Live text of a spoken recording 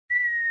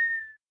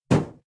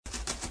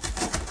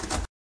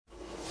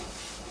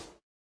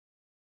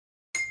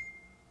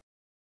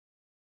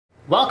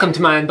Welcome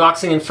to my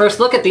unboxing and first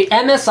look at the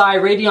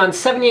MSI Radeon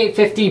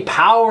 7850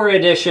 Power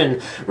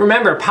Edition.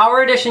 Remember,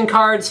 Power Edition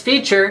cards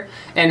feature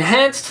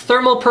enhanced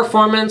thermal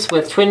performance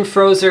with twin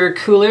Frozer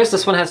coolers.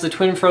 This one has the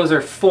twin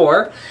Frozer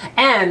 4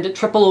 and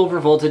triple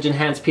overvoltage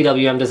enhanced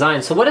PWM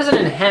design. So what does an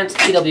enhanced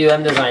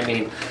PWM design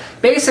mean?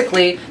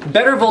 Basically,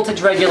 better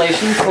voltage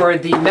regulation for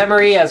the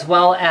memory as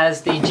well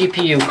as the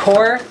GPU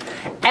core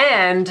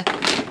and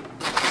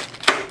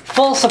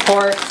full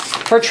support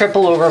for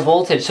triple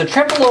overvoltage. So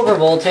triple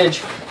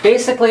overvoltage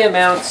basically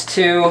amounts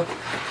to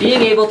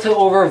being able to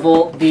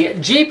overvolt the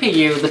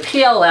GPU, the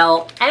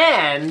PLL,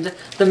 and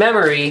the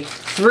memory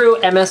through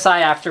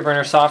MSI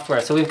Afterburner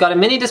software. So we've got a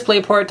mini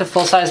DisplayPort to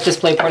full-size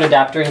DisplayPort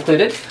adapter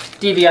included,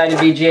 DVI to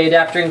VGA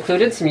adapter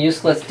included, some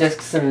useless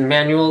discs and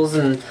manuals,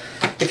 and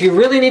if you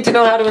really need to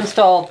know how to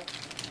install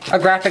a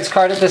graphics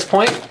card at this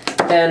point,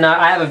 then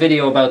I have a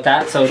video about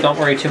that, so don't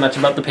worry too much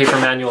about the paper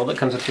manual that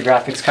comes with your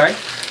graphics card.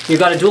 You've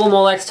got a dual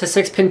Molex to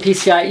 6-pin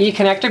PCIe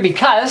connector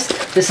because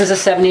this is a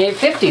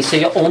 7850, so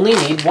you only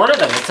need one of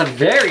them. It's a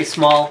very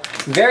small,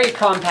 very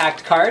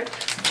compact card,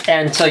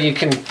 and so you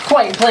can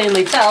quite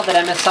plainly tell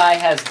that MSI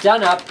has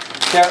done up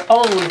their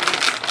own...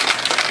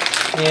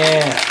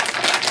 Yeah,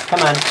 come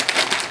on.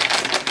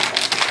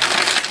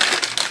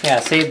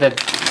 Yeah, see, the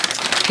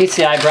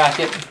PCI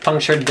bracket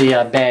punctured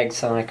the bag,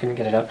 so I couldn't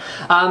get it out.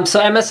 So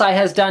MSI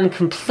has done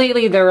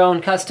completely their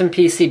own custom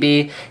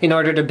PCB in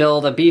order to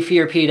build a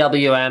beefier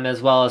PWM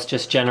as well as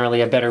just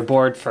generally a better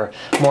board for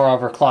more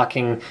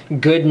overclocking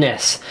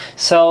goodness.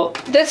 So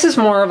this is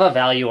more of a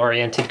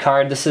value-oriented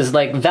card. This is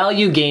like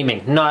value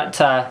gaming, not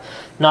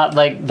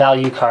like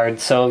value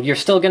cards. So you're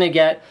still going to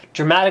get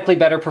dramatically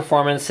better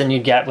performance than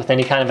you'd get with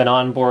any kind of an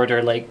onboard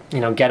or like, you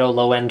know, ghetto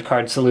low-end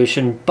card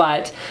solution,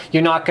 but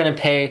you're not going to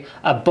pay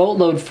a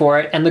boatload for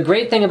it. And the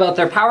great thing about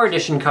their Power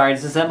Edition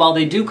cards is that while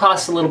they do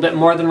cost a little bit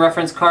more than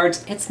reference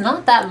cards, it's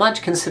not that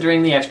much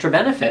considering the extra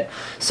benefit.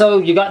 So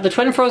you got the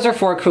twin Frozer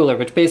 4 cooler,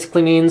 which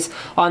basically means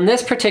on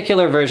this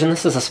particular version,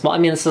 this is a small,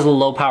 this is a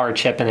low power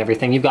chip and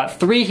everything. You've got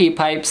 3 heat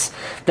pipes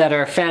that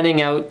are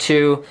fanning out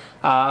to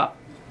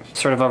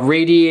sort of a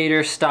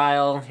radiator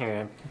style,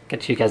 here,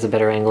 get you guys a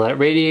better angle at it,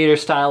 radiator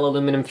style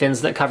aluminum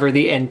fins that cover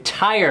the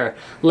entire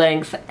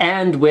length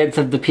and width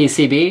of the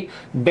PCB.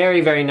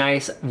 Very, very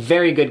nice,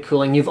 very good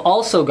cooling. You've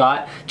also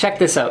got, check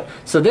this out,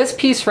 so this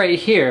piece right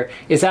here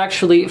is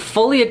actually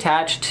fully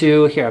attached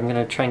to, here, I'm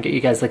gonna try and get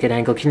you guys like an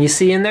angle. Can you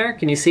see in there?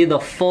 Can you see the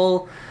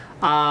full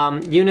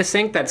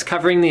unisync that's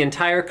covering the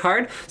entire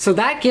card? So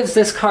that gives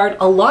this card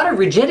a lot of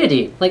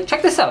rigidity. Like,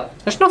 check this out,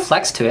 there's no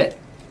flex to it.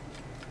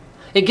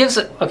 It gives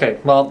it,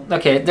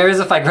 okay, there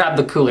is if I grab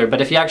the cooler, but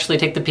if you actually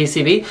take the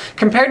PCB,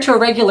 compared to a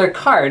regular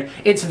card,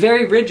 it's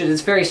very rigid,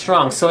 it's very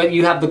strong. So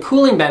you have the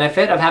cooling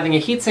benefit of having a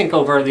heatsink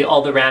over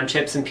all the RAM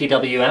chips and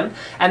PWM,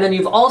 and then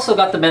you've also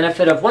got the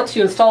benefit of once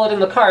you install it in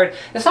the card,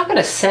 it's not going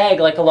to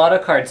sag like a lot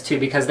of cards do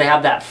because they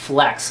have that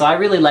flex. So I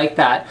really like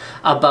that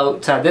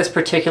about this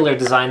particular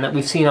design that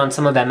we've seen on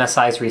some of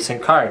MSI's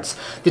recent cards.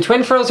 The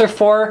twin Frozer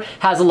 4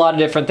 has a lot of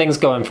different things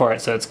going for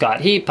it. So it's got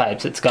heat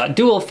pipes, it's got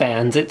dual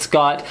fans, it's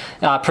got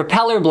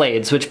propeller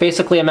blades, which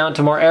basically amount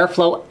to more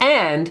airflow,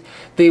 and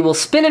they will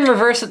spin in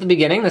reverse at the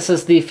beginning. This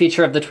is the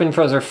feature of the twin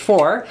Frozer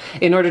 4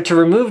 in order to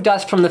remove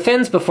dust from the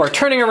fins before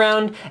turning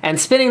around and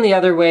spinning the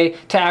other way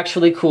to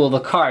actually cool the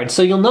card.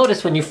 So you'll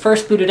notice when you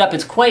first boot it up,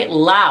 it's quite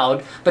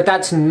loud, but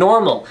that's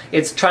normal.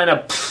 It's trying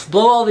to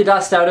blow all the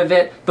dust out of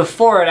it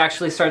before it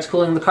actually starts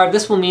cooling the card.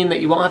 This will mean that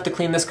you won't have to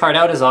clean this card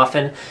out as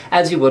often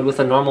as you would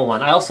with a normal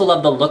one. I also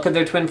love the look of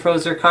their twin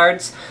Frozer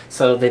cards.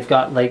 So they've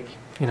got, like,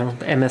 you know,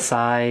 the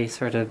MSI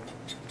sort of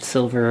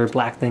silver or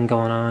black thing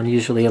going on,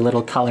 usually a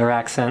little color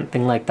accent,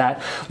 thing like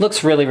that.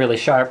 Looks really, really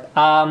sharp.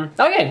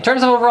 Okay, in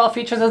terms of overall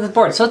features of this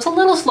board, so it's a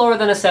little slower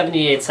than a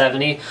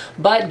 7870,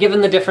 but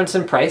given the difference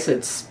in price,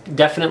 it's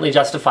definitely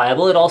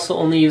justifiable. It also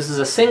only uses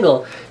a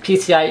single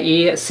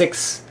PCIe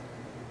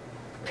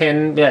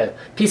 6-pin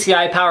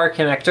PCI power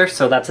connector,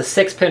 so that's a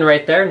 6-pin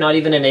right there, not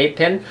even an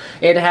 8-pin.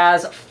 It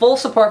has full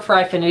support for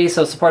Eyefinity,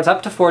 so it supports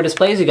up to 4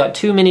 displays. You got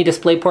 2 mini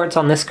display ports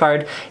on this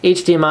card,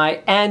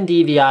 HDMI and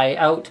DVI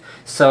out,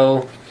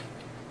 so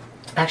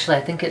actually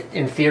I think it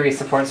in theory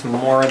supports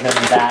more than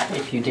that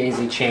if you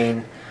daisy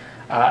chain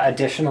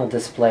additional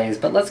displays,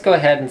 but let's go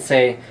ahead and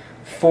say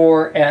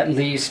 4 at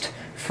least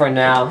for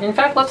now. In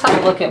fact, let's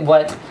have a look at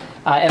what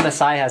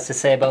MSI has to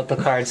say about the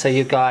card. So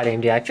you've got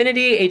AMD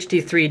Eyefinity,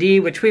 HD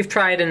 3D, which we've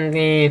tried in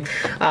the,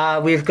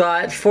 we've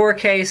got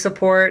 4K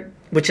support,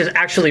 which is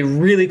actually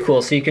really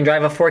cool. So you can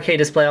drive a 4K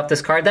display off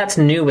this card. That's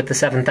new with the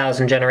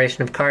 7000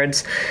 generation of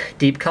cards.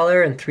 Deep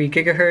color and 3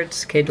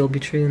 gigahertz. Okay,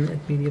 Dolby True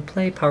Media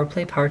Play, Power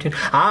Tune.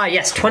 Ah,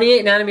 yes,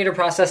 28 nanometer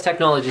process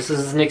technology. So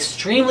this is an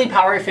extremely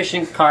power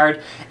efficient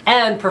card,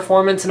 and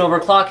performance and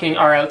overclocking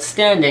are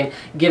outstanding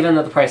given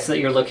that the price that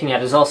you're looking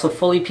at is also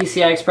fully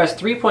PCI Express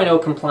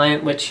 3.0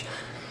 compliant, which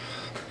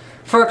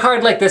for a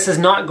card like this is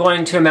not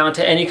going to amount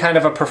to any kind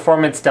of a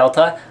performance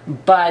delta,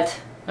 but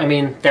I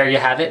mean, there you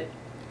have it.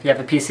 If you have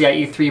a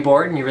PCIe 3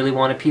 board and you really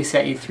want a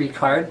PCIe 3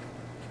 card,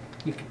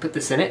 you can put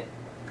this in it.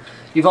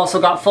 You've also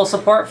got full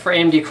support for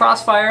AMD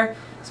Crossfire,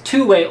 It's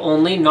two-way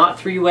only, not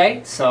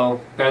three-way,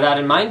 so bear that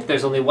in mind.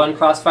 There's only one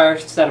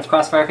set of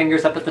crossfire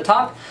fingers up at the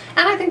top,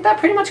 and I think that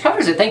pretty much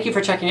covers it. Thank you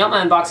for checking out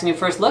my unboxing and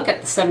first look at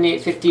the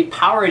 7850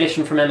 Power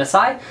Edition from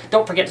MSI.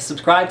 Don't forget to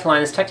subscribe to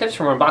Linus Tech Tips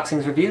for more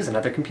unboxings, reviews, and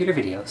other computer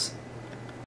videos.